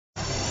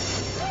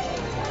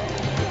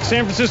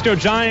San Francisco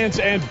Giants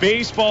and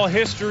baseball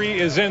history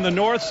is in the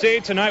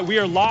Northstate tonight. We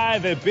are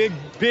live at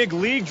Big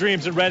League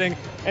Dreams at Reading.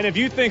 And if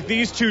you think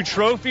these two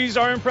trophies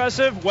are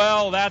impressive,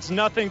 well, that's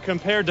nothing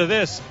compared to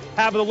this.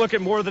 Having a look at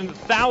more than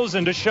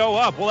 1,000 to show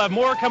up. We'll have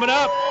more coming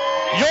up.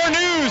 Your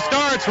news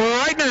starts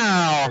right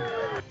now.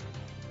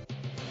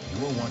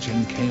 You're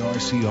watching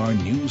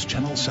KRCR News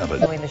Channel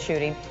 7. Doing the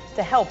shooting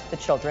to help the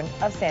children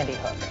of Sandy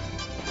Hook.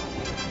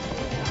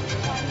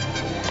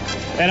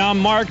 And I'm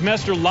Mark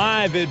Mester,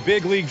 live at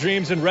Big League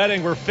Dreams in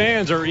Reading, where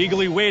fans are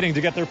eagerly waiting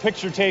to get their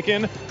picture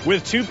taken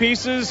with two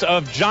pieces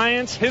of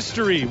Giants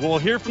history. We'll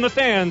hear from the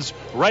fans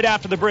right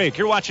after the break.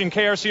 You're watching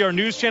KRCR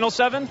News Channel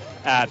 7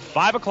 at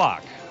 5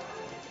 o'clock.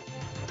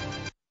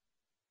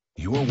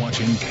 You're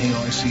watching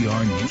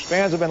KRCR News.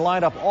 Fans have been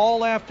lined up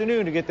all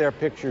afternoon to get their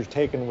pictures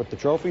taken with the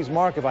trophies.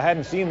 Mark, if I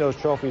hadn't seen those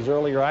trophies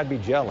earlier, I'd be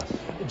jealous.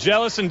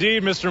 Jealous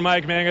indeed, Mr.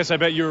 Mike Mangus. I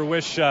bet you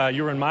wish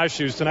you were in my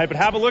shoes tonight. But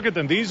have a look at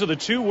them. These are the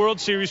two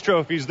World Series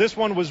trophies. This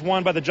one was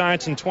won by the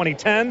Giants in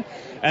 2010,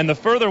 and the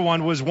further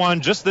one was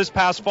won just this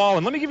past fall.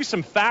 And let me give you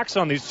some facts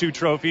on these two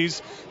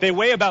trophies. They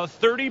weigh about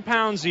 30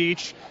 pounds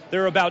each.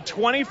 They're about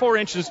 24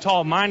 inches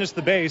tall, minus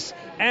the base,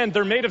 and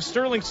they're made of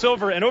sterling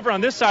silver. And over on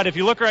this side, if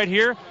you look right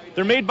here,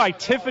 they're made by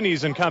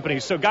Tiffany's and Company.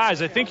 So,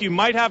 guys, I think you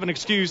might have an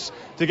excuse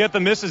to get the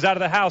missus out of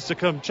the house to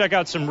come check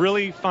out some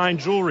really fine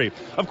jewelry.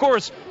 Of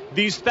course,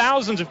 these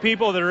thousands of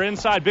people that are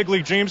inside Big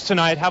League Dreams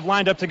tonight have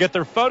lined up to get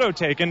their photo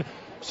taken.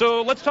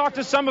 So let's talk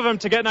to some of them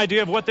to get an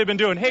idea of what they've been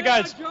doing. Hey,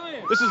 guys,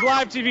 this is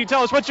live TV.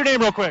 Tell us, what's your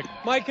name real quick?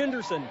 Mike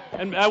Henderson.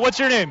 And what's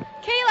your name?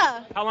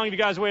 Kayla. How long have you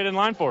guys waited in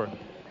line for?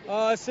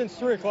 Since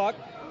 3 o'clock.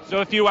 So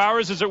a few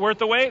hours. Is it worth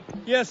the wait?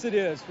 Yes, it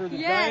is. For the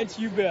Giants,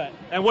 you bet.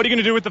 And what are you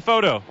going to do with the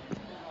photo?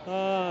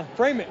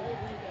 Frame it.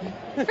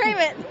 Frame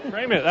it.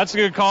 Frame it. That's a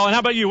good call. And how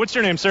about you? What's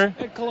your name, sir?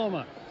 Ed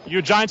Coloma. You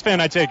a Giants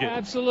fan, I take it?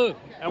 Absolute.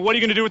 And what are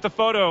you going to do with the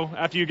photo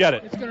after you get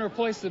it? It's going to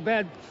replace the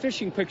bad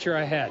fishing picture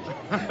I had.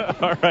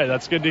 All right,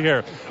 that's good to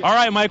hear. All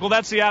right, Mike, well,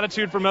 that's the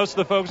attitude for most of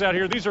the folks out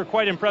here. These are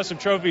quite impressive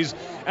trophies,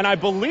 and I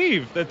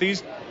believe that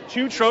these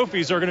two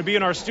trophies are going to be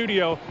in our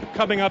studio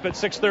coming up at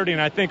 6:30,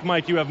 and I think,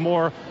 Mike, you have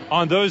more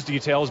on those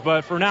details.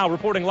 But for now,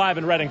 reporting live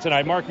in Reading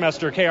tonight, Mark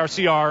Mester,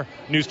 KRCR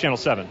News Channel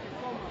 7.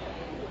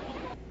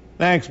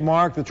 Thanks,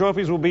 Mark. The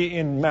trophies will be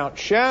in Mount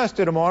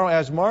Shasta tomorrow.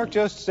 As Mark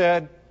just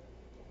said,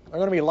 they're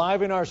going to be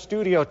live in our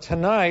studio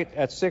tonight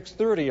at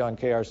 6:30 on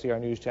KRCR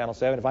News Channel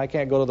 7. If I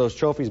can't go to those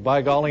trophies,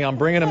 by golly, I'm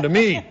bringing them to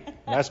me.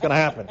 That's going to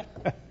happen.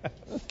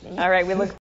 All right, we look